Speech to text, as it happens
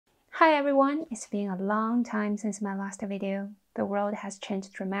Hi everyone, it's been a long time since my last video. The world has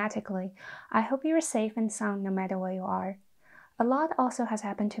changed dramatically. I hope you're safe and sound no matter where you are. A lot also has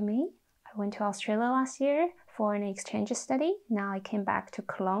happened to me. I went to Australia last year for an exchange study. Now I came back to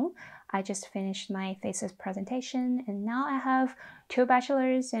Cologne. I just finished my thesis presentation and now I have 2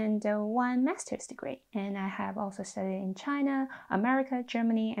 bachelor's and 1 master's degree. And I have also studied in China, America,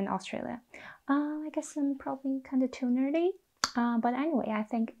 Germany, and Australia. I guess I'm probably kind of too nerdy. But anyway, I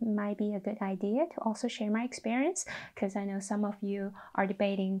think it might be a good idea to also share my experience because I know some of you are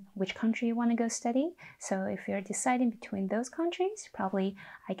debating which country you want to go study. So if you're deciding between those countries, probably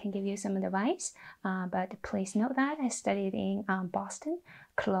I can give you some advice. But please note that I studied in Boston,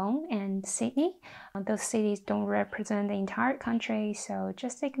 Cologne, and Sydney. Those cities don't represent the entire country, so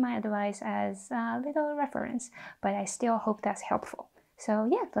just take my advice as a little reference. But I still hope that's helpful. So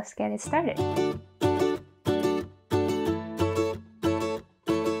yeah, let's get it started.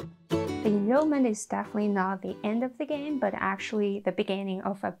 The enrollment is definitely not the end of the game, but actually the beginning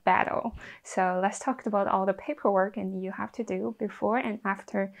of a battle. So let's talk about all the paperwork and you have to do before and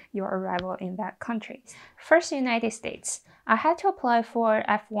after your arrival in that country. First, United States. I had to apply for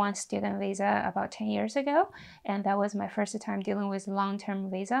F1 student visa about 10 years ago, and that was my first time dealing with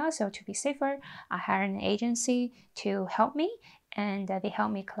long-term visa. So to be safer, I hired an agency to help me. And they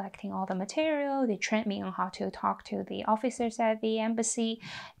helped me collecting all the material. They trained me on how to talk to the officers at the embassy.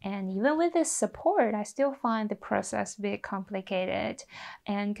 And even with this support, I still find the process a bit complicated.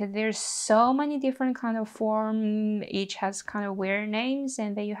 And because there's so many different kind of forms, each has kind of weird names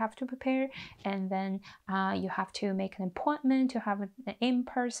and that you have to prepare. And then you have to make an appointment to have an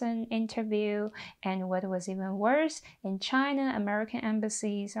in-person interview. And what was even worse, in China, American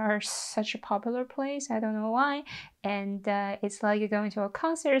embassies are such a popular place. I don't know why. And it's like you're going to a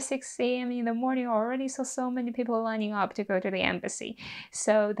concert at 6 a.m. in the morning already, so many people lining up to go to the embassy.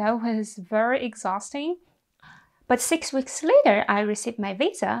 So that was very exhausting. But 6 weeks later, I received my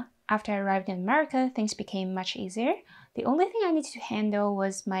visa. After I arrived in America, things became much easier. The only thing I needed to handle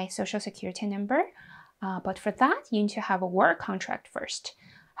was my social security number. But for that, you need to have a work contract first.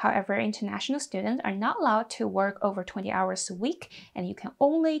 However, international students are not allowed to work over 20 hours a week, and you can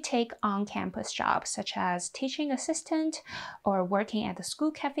only take on-campus jobs such as teaching assistant or working at the school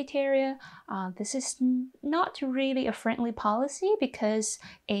cafeteria. This is not really a friendly policy because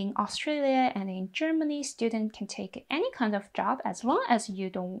in Australia and in Germany, students can take any kind of job as long as you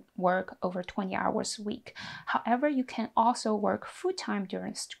don't work over 20 hours a week. However, you can also work full-time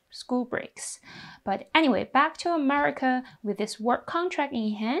during school breaks. But anyway, back to America. With this work contract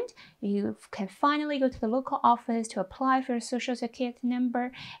in hand, you can finally go to the local office to apply for a social security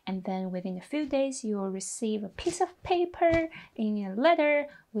number, and then within a few days you will receive a piece of paper in a letter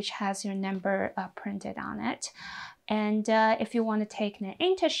which has your number printed on it. And if you want to take an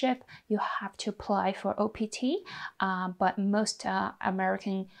internship, you have to apply for OPT. But most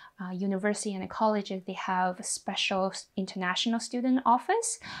American university and colleges, they have a special international student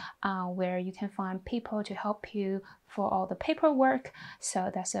office where you can find people to help you for all the paperwork. So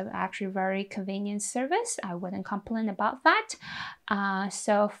that's actually a very convenient service. I wouldn't complain about that.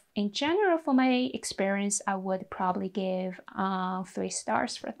 So in general, for my experience, I would probably give 3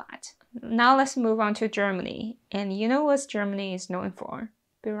 stars for that. Now let's move on to Germany. And you know what Germany is known for?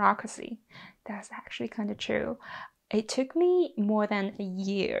 Bureaucracy. That's actually kind of true. It took me more than a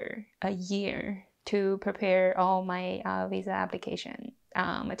year to prepare all my visa application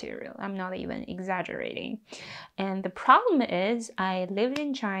material. I'm not even exaggerating. And the problem is I lived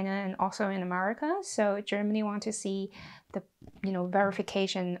in China and also in America, so Germany want to see the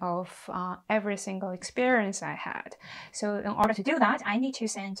verification of every single experience I had. So in order to do that, I need to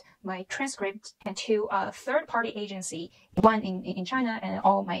send my transcript to a third-party agency, one in China, and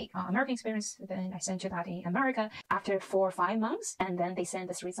all my American experience, then I sent to that in America after 4 or 5 months, and then they send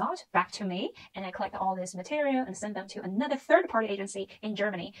this result back to me, and I collect all this material and send them to another third-party agency in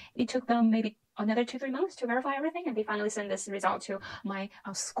Germany. It took them maybe another 2-3 months to verify everything, and they finally send this result to my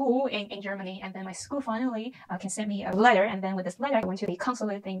school in Germany, and then my school finally can send me a letter, and then with this letter I went to the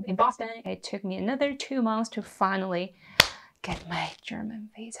consulate in Boston. It took me another 2 months to finally get my German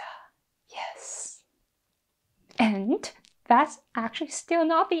visa. Yes. And that's actually still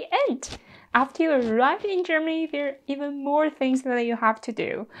not the end. After you arrive in Germany, there are even more things that you have to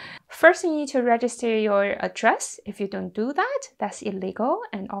do. First, you need to register your address. If you don't do that, that's illegal,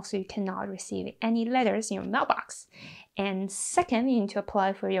 and also you cannot receive any letters in your mailbox. And second, you need to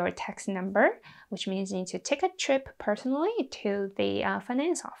apply for your tax number, which means you need to take a trip personally to the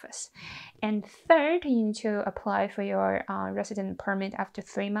finance office. And third, you need to apply for your resident permit after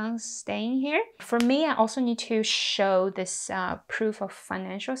 3 months staying here. For me, I also need to show this proof of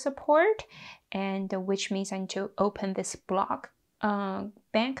financial support, and which means I need to open this block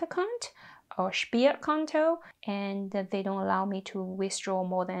bank account or Spielkonto, and they don't allow me to withdraw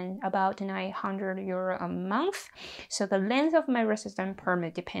more than about 900 euro a month. So the length of my resident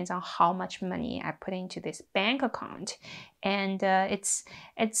permit depends on how much money I put into this bank account, and it's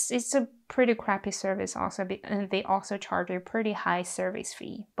a pretty crappy service also, and they also charge a pretty high service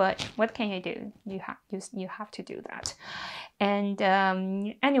fee. But what can you do? You have to do that. And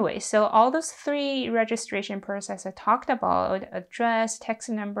anyway, so all those 3 registration processes I talked about, address, tax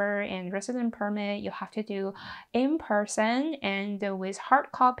number, and resident permit, you have to do in person and with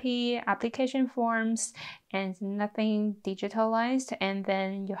hard copy application forms and nothing digitalized. And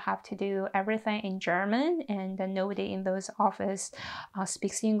then you have to do everything in German, and nobody in those office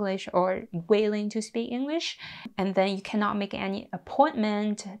speaks English or willing to speak English. And then you cannot make any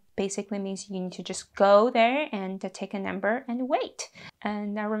appointment. Basically means you need to just go there and take a number and wait.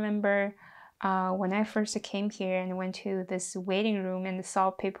 And I remember when I first came here and went to this waiting room and saw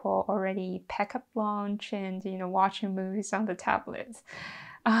people already pack up lunch and watching movies on the tablets.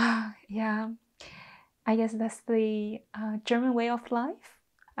 Yeah, I guess that's the German way of life.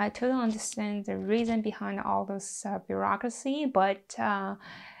 I totally understand the reason behind all this bureaucracy, but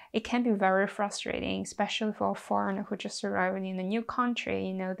it can be very frustrating, especially for a foreigner who just arrived in a new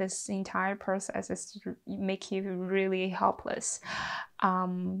country. This entire process is to make you really helpless.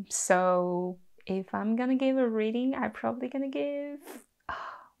 So if I'm gonna give a rating, I'm probably gonna give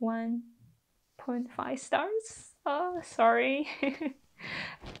 1.5 stars. Sorry.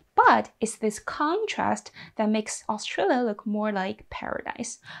 But it's this contrast that makes Australia look more like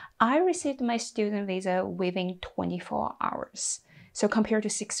paradise. I received my student visa within 24 hours. So compared to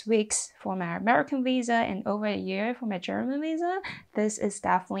 6 weeks for my American visa and over a year for my German visa, this is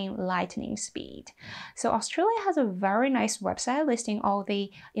definitely lightning speed. So Australia has a very nice website listing all the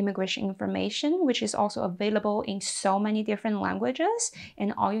immigration information, which is also available in so many different languages.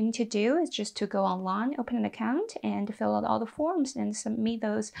 And all you need to do is just to go online, open an account, and fill out all the forms and submit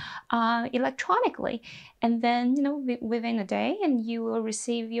those electronically. And then, within a day, and you will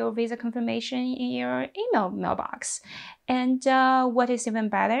receive your visa confirmation in your email mailbox. And what is even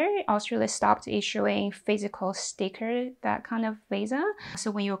better, Australia stopped issuing physical sticker, that kind of visa. So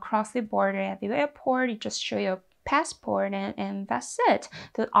when you cross the border at the airport, you just show your passport and that's it.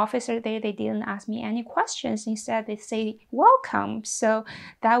 The officer there, they didn't ask me any questions. Instead, they say welcome. So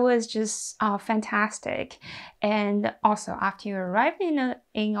that was just fantastic. And also, after you arrive in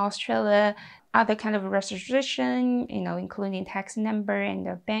Australia, other kind of registration, including tax number and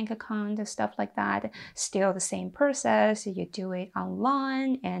the bank account and stuff like that, still the same process. You do it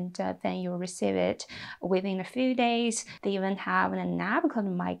online, and then you receive it within a few days. They even have an app called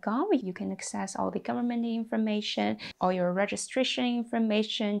MyGov where you can access all the government information, all your registration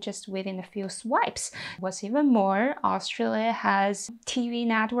information just within a few swipes. What's even more, Australia has TV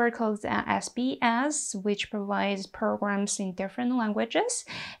network called SBS, which provides programs in different languages,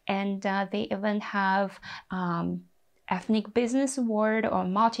 and they even have ethnic business award or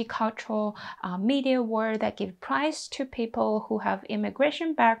multicultural media award that give prize to people who have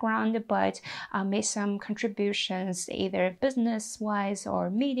immigration background but made some contributions either business-wise or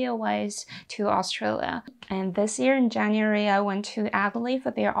media-wise to Australia. And this year in January, I went to Adelaide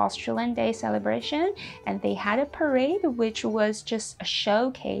for their Australian Day celebration, and they had a parade which was just a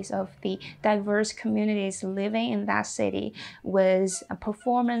showcase of the diverse communities living in that city with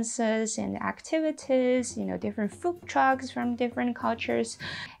performances and activities, different food trucks from different cultures.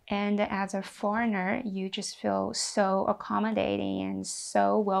 And as a foreigner, you just feel so accommodating and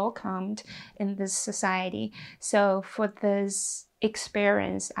so welcomed in this society. So for this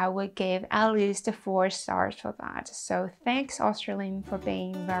experience, I would give at least 4 stars for that. So thanks, Australian, for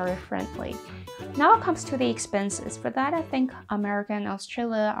being very friendly. Now it comes to the expenses. For that, I think America and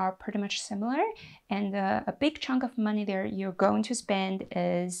Australia are pretty much similar, and a big chunk of money there you're going to spend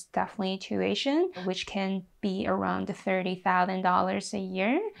is definitely tuition, which can be around $30,000 a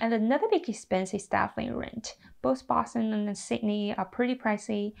year. And another big expense is definitely rent. Both Boston and Sydney are pretty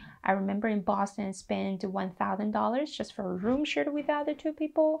pricey. I remember in Boston I spent $1,000 just for a room shared with other 2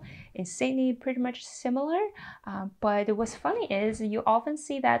 people. In Sydney, pretty much similar. But what's funny is you often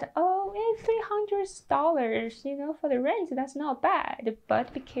see that, $300, for the rent, that's not bad.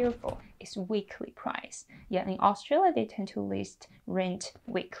 But be careful, it's weekly price. Yeah, in Australia, they tend to list rent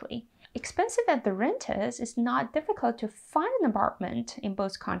weekly. Expensive as the rent is, it's not difficult to find an apartment in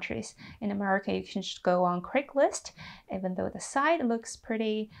both countries. In America, you can just go on Craigslist. Even though the site looks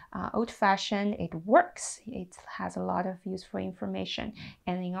pretty old-fashioned, it works. It has a lot of useful information.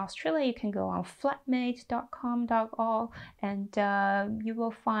 And in Australia, you can go on flatmate.com.au and you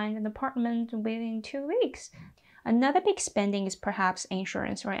will find an apartment within 2 weeks. Another big spending is perhaps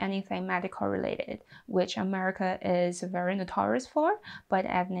insurance or anything medical related, which America is very notorious for. But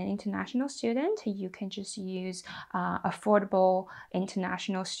as an international student, you can just use affordable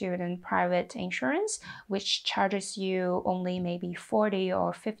international student private insurance, which charges you only maybe $40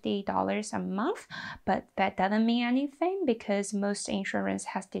 or $50 a month. But that doesn't mean anything because most insurance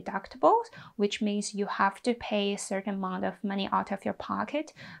has deductibles, which means you have to pay a certain amount of money out of your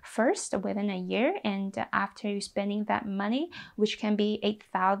pocket first within a year, and after you spending that money, which can be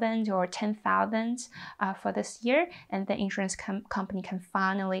 8,000 or 10,000 for this year, and the insurance company can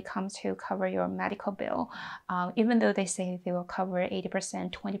finally come to cover your medical bill. Even though they say they will cover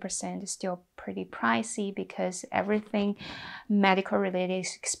 80%, 20% is still pretty pricey because everything medical related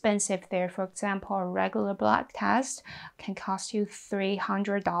is expensive there. For example, a regular blood test can cost you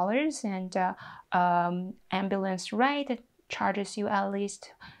 $300, and ambulance ride charges you at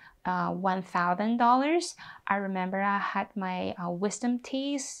least $1,000. I remember I had my wisdom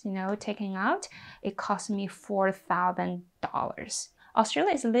teeth, taken out. It cost me $4,000.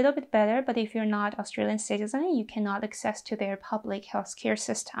 Australia is a little bit better, but if you're not Australian citizen, you cannot access to their public healthcare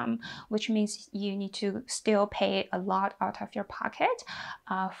system, which means you need to still pay a lot out of your pocket.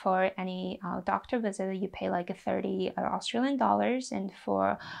 For any doctor visit, you pay like 30 Australian dollars, and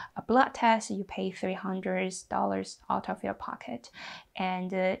for a blood test, you pay $300 out of your pocket.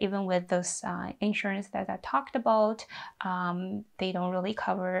 And even with those insurance that I talked about, they don't really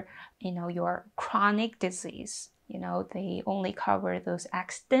cover, your chronic disease. They only cover those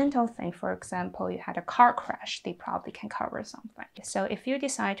accidental things. For example, you had a car crash, they probably can cover something. So if you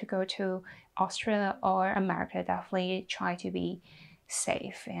decide to go to Australia or America, definitely try to be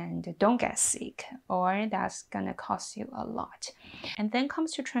safe and don't get sick, or that's gonna cost you a lot. And then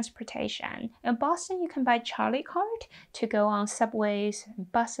comes to transportation. In Boston, you can buy Charlie card to go on subways,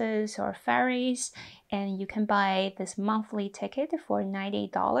 buses, or ferries, and you can buy this monthly ticket for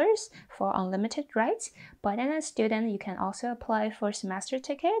 $90 for unlimited rides. But as a student, you can also apply for semester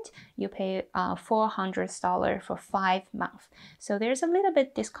ticket. You pay $400 for 5 months. So there's a little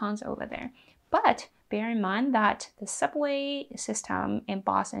bit discounts over there. But bear in mind that the subway system in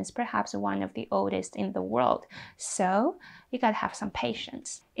Boston is perhaps one of the oldest in the world. So you gotta have some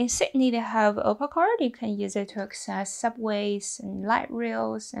patience. In Sydney, they have Opal card. You can use it to access subways and light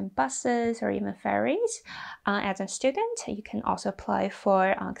rails and buses or even ferries. As a student, you can also apply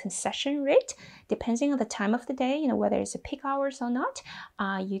for concession rate. Depending on the time of the day, whether it's a peak hours or not,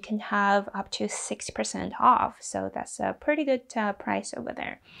 you can have up to 6% off. So that's a pretty good price over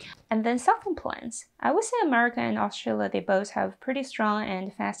there. And then cell phone plans. I would say America and Australia, they both have pretty strong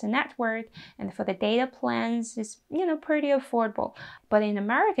and fast network. And for the data plans, it's, pretty affordable. But in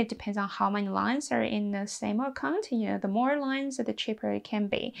America, it depends on how many lines are in the same account. The more lines, the cheaper it can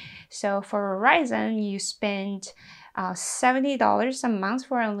be. So for Verizon, you spend $70 a month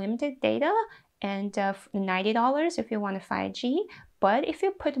for unlimited data and $90 if you want a 5G. But if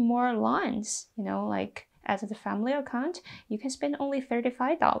you put more lines, like as a family account, you can spend only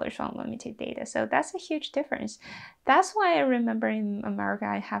 $35 on unlimited data. So that's a huge difference. That's why I remember in America,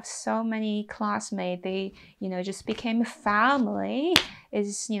 I have so many classmates, they, just became family.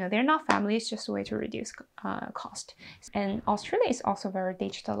 They're not family, it's just a way to reduce cost. And Australia is also very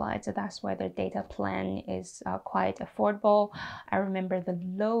digitalized. That's why the data plan is quite affordable. I remember the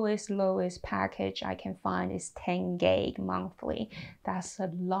lowest package I can find is 10 gig monthly. That's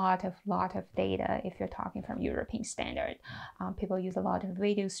a lot of data if you're talking from European standard. People use a lot of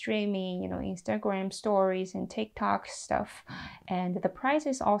video streaming, Instagram stories and TikTok stuff. And the price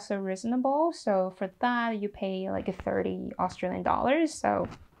is also reasonable. So for that, you pay like 30 Australian dollars. So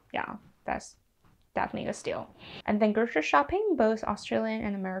yeah, that's definitely a steal. And then grocery shopping, both Australian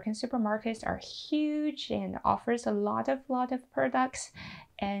and American supermarkets are huge and offers a lot of products.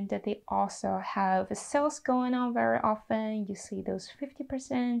 And they also have sales going on very often. You see those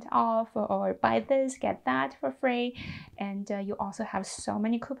 50% off or buy this, get that for free. And you also have so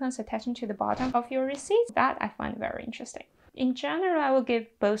many coupons attaching to the bottom of your receipt. That I find very interesting. In general, I will give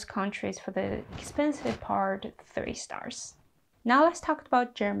both countries for the expensive part 3 stars. Now let's talk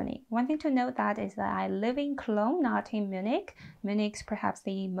about Germany. One thing to note that is that I live in Cologne, not in Munich. Munich's perhaps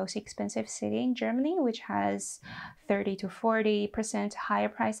the most expensive city in Germany, which has 30 to 40% higher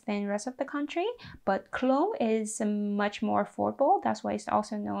price than the rest of the country. But Cologne is much more affordable. That's why it's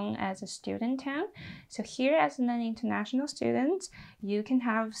also known as a student town. So here as an international student, you can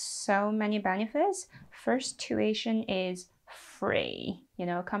have so many benefits. First, tuition is free,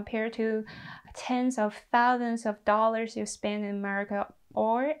 compared to tens of thousands of dollars you spend in America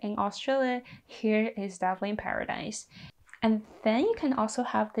or in Australia. Here is definitely paradise. And then you can also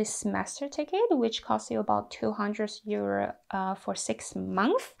have this semester ticket, which costs you about 200 euro for 6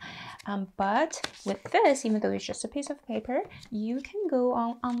 months. But with this, even though it's just a piece of paper, you can go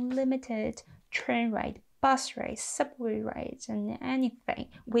on unlimited train ride, bus rides, subway rides, and anything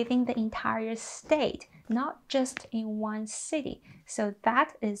within the entire state, not just in one city. So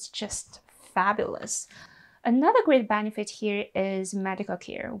that is just fabulous. Another great benefit here is medical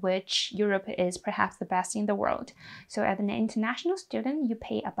care, which Europe is perhaps the best in the world. So as an international student, you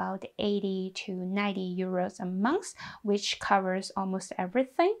pay about 80 to 90 euros a month, which covers almost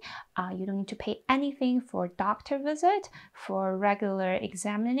everything. You don't need to pay anything for doctor visit, for regular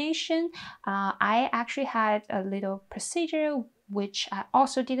examination. I actually had a little procedure which I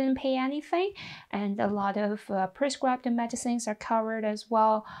also didn't pay anything, and a lot of prescribed medicines are covered as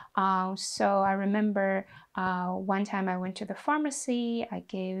well. So I remember one time I went to the pharmacy, I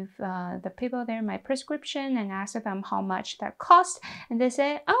gave the people there my prescription and asked them how much that cost, and they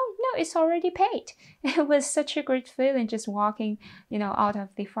said, oh no, it's already paid. It was such a great feeling just walking, out of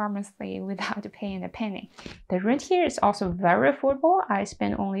the pharmacy without paying a penny. The rent here is also very affordable. I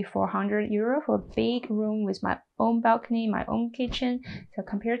spent only 400 euro for a big room with my own balcony, my own kitchen. So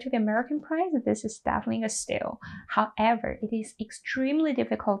compared to the American price, this is definitely a steal. However, it is extremely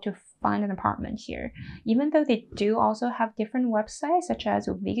difficult to find an apartment here, even though they do also have different websites such as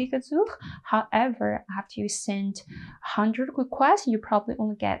Wiki-Gesuch. However, after you send 100 requests, you probably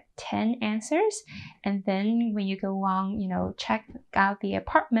only get 10 answers. And then when you go on, check out the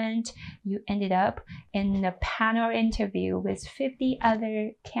apartment, you ended up in a panel interview with 50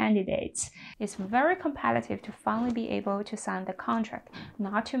 other candidates. It's very competitive to finally be able to sign the contract,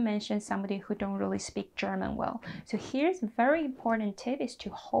 not to mention somebody who don't really speak German well. So here's a very important tip is to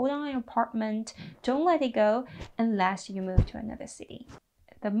hold on an apartment, don't let it go unless you move to another city.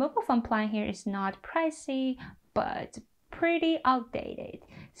 The mobile phone plan here is not pricey, but pretty outdated.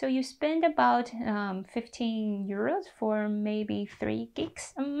 So you spend about 15 euros for maybe 3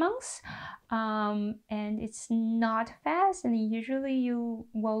 gigs a month, and it's not fast, and usually you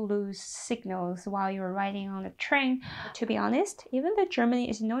will lose signals while you're riding on a train. To be honest, even though Germany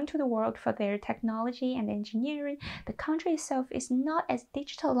is known to the world for their technology and engineering, the country itself is not as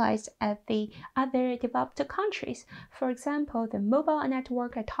digitalized as the other developed countries. For example, the mobile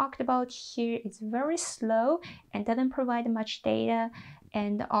network I talked about here is very slow and doesn't provide much data.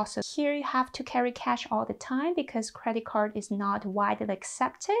 And also here you have to carry cash all the time because credit card is not widely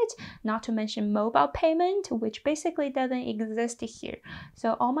accepted, not to mention mobile payment, which basically doesn't exist here.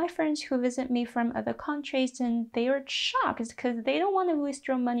 So all my friends who visit me from other countries, and they are shocked because they don't want to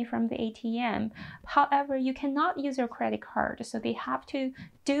withdraw money from the ATM. However, you cannot use your credit card, so they have to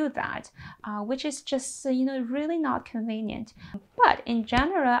do that, which is just really not convenient. But in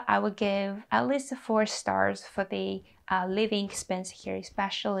general, I would give at least 4 stars for the living expense here,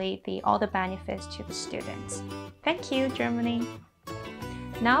 especially all the benefits to the students. Thank you, Germany.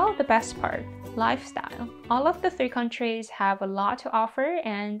 Now the best part, lifestyle. All of the 3 countries have a lot to offer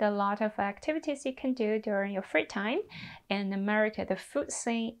and a lot of activities you can do during your free time. In America, the food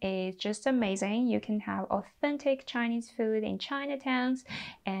scene is just amazing. You can have authentic Chinese food in Chinatowns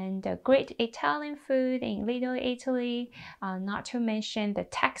and great Italian food in Little Italy, not to mention the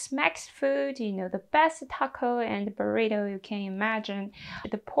Tex-Mex food, the best taco and burrito you can imagine.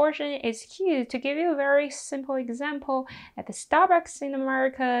 The portion is huge. To give you a very simple example, at the Starbucks in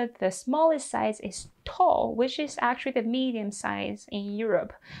America, the smallest size is tall, which is actually the medium size in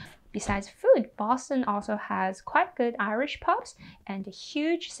Europe. Besides food, Boston also has quite good Irish pubs and a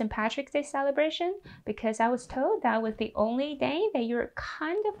huge St. Patrick's Day celebration, because I was told that was the only day that you're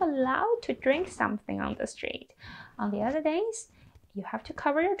kind of allowed to drink something on the street. On the other days, you have to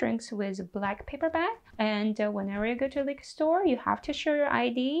cover your drinks with a black paper bag, and whenever you go to a liquor store, you have to show your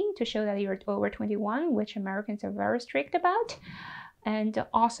ID to show that you're over 21, which Americans are very strict about. And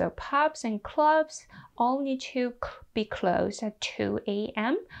also pubs and clubs all need to be closed at 2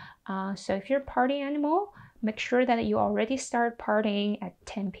 a.m. So if you're a party animal, make sure that you already start partying at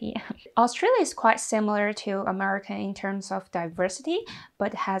 10 p.m. Australia is quite similar to America in terms of diversity,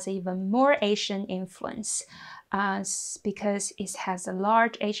 but has even more Asian influence. because it has a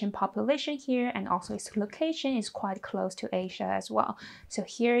large Asian population here, and also its location is quite close to Asia as well. So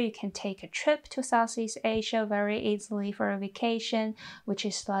here you can take a trip to Southeast Asia very easily for a vacation, which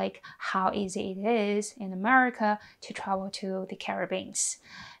is like how easy it is in America to travel to the Caribbean.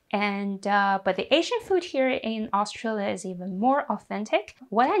 And but the Asian food here in Australia is even more authentic.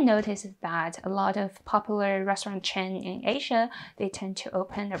 What I noticed is that a lot of popular restaurant chains in Asia, they tend to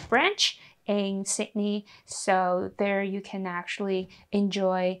open a branch in Sydney, so there you can actually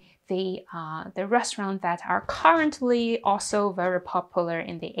enjoy the restaurants that are currently also very popular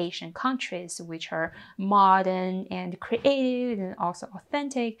in the Asian countries, which are modern and creative and also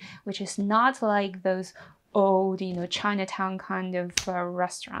authentic, which is not like those old, Chinatown kind of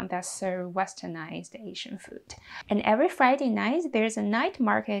restaurant that serve westernized Asian food. And every Friday night, there's a night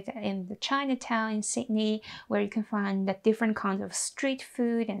market in the Chinatown in Sydney where you can find the different kinds of street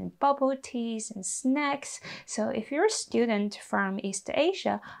food and bubble teas and snacks. So if you're a student from East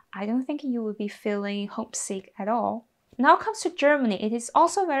Asia, I don't think you will be feeling homesick at all. Now comes to Germany. It is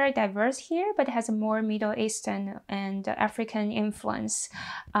also very diverse here, but it has a more Middle Eastern and African influence.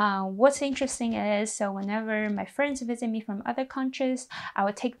 What's interesting is, so whenever my friends visit me from other countries, I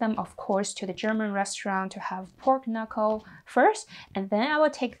would take them, of course, to the German restaurant to have pork knuckle first, and then I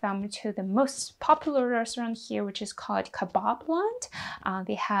would take them to the most popular restaurant here, which is called Kebabland.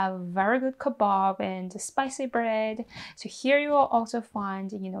 They have very good kebab and spicy bread. So here you will also find,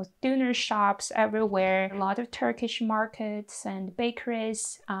 doner shops everywhere, a lot of Turkish markets and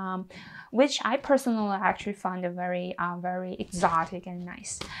bakeries, which I personally actually find very exotic and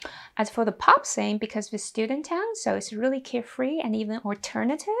nice. As for the pub scene, because it's student town, so it's really carefree and even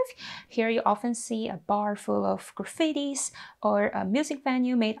alternative. Here you often see a bar full of graffitis or a music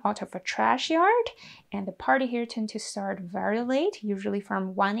venue made out of a trash yard. And the party here tend to start very late, usually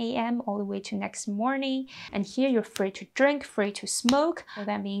from 1 a.m. all the way to next morning. And here you're free to drink, free to smoke. So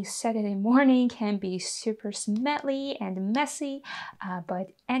that means Saturday morning can be super smelly and messy.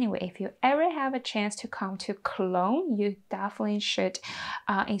 But anyway, if you ever have a chance to come to Cologne, you definitely should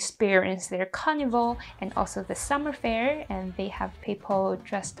experience their carnival and also the summer fair. And they have people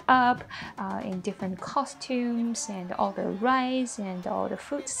dressed up in different costumes and all the rides and all the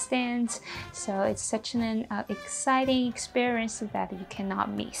food stands. So it's such an exciting experience that you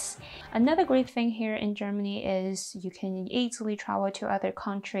cannot miss. Another great thing here in Germany is you can easily travel to other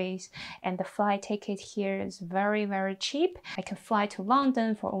countries, and the flight ticket here is very cheap. I can fly to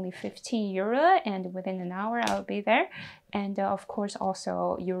London for only 15 euro, and within an hour I'll be there. And of course,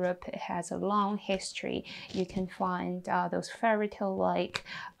 also Europe has a long history. You can find those fairy tale-like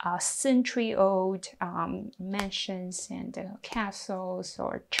century-old mansions and castles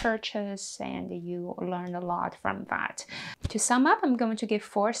or churches, and you learn a lot from that. To sum up, I'm going to give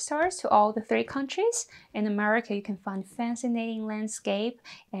 4 stars to all the 3 countries. In America, you can find fascinating landscape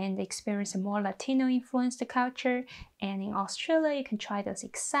and experience a more Latino-influenced culture. And in Australia, you can try those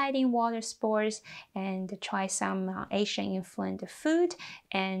exciting water sports and try some Asian-influenced food.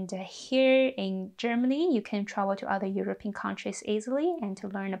 And here in Germany, you can travel to other European countries easily and to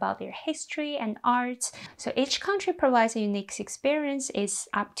learn about their history and arts. So each country provides a unique experience. It's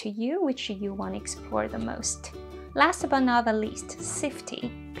up to you which you want to explore the most. Last but not the least,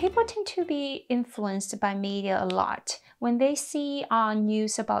 safety. People tend to be influenced by media a lot. When they see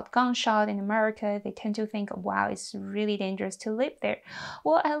news about gunshot in America, they tend to think, wow, it's really dangerous to live there.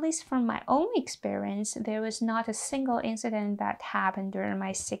 Well, at least from my own experience, there was not a single incident that happened during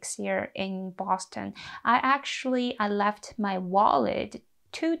my 6 years in Boston. I left my wallet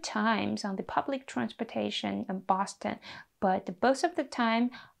 2 times on the public transportation in Boston, but both of the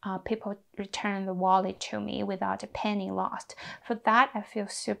time, people returned the wallet to me without a penny lost. For that, I feel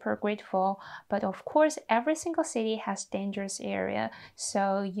super grateful. But of course, every single city has dangerous area,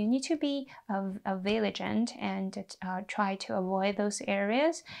 so you need to be vigilant and try to avoid those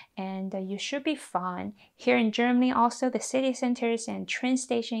areas, and you should be fine. Here in Germany, also the city centers and train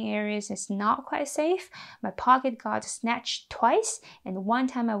station areas is not quite safe. My pocket got snatched twice, and one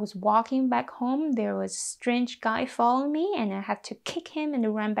time I was walking back home, there was a strange guy following me, and I had to kick him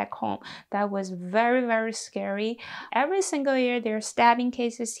and run back home. That was very scary. Every single year there are stabbing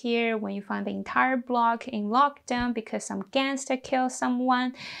cases here when you find the entire block in lockdown because some gangster killed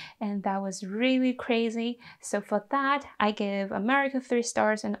someone, and that was really crazy. So for that, I give America 3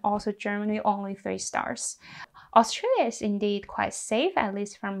 stars and also Germany only 3 stars. Australia is indeed quite safe, at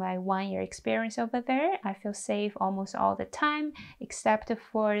least from my 1 year experience over there. I feel safe almost all the time, except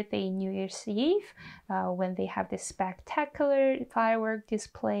for the New Year's Eve, when they have this spectacular firework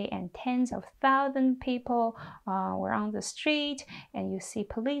display and tens of thousands of people were on the street, and you see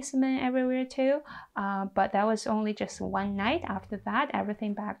policemen everywhere too. But that was only just one night. After that,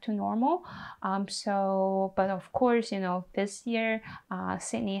 everything back to normal. But of course, you know, this year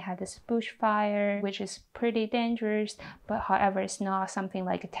Sydney had this bushfire, which is pretty dangerous, but however, it's not something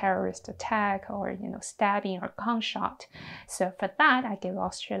like a terrorist attack or, you know, stabbing or gunshot. So for that, I give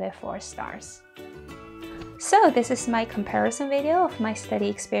Australia 4 stars. So this is my comparison video of my study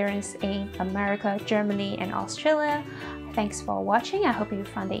experience in America, Germany, and Australia. Thanks for watching. I hope you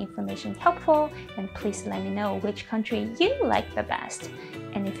found the information helpful, and please let me know which country you like the best.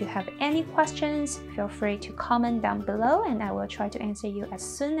 And if you have any questions, feel free to comment down below and I will try to answer you as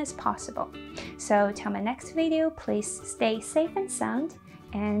soon as possible. So till my next video, please stay safe and sound,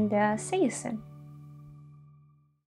 and see you soon.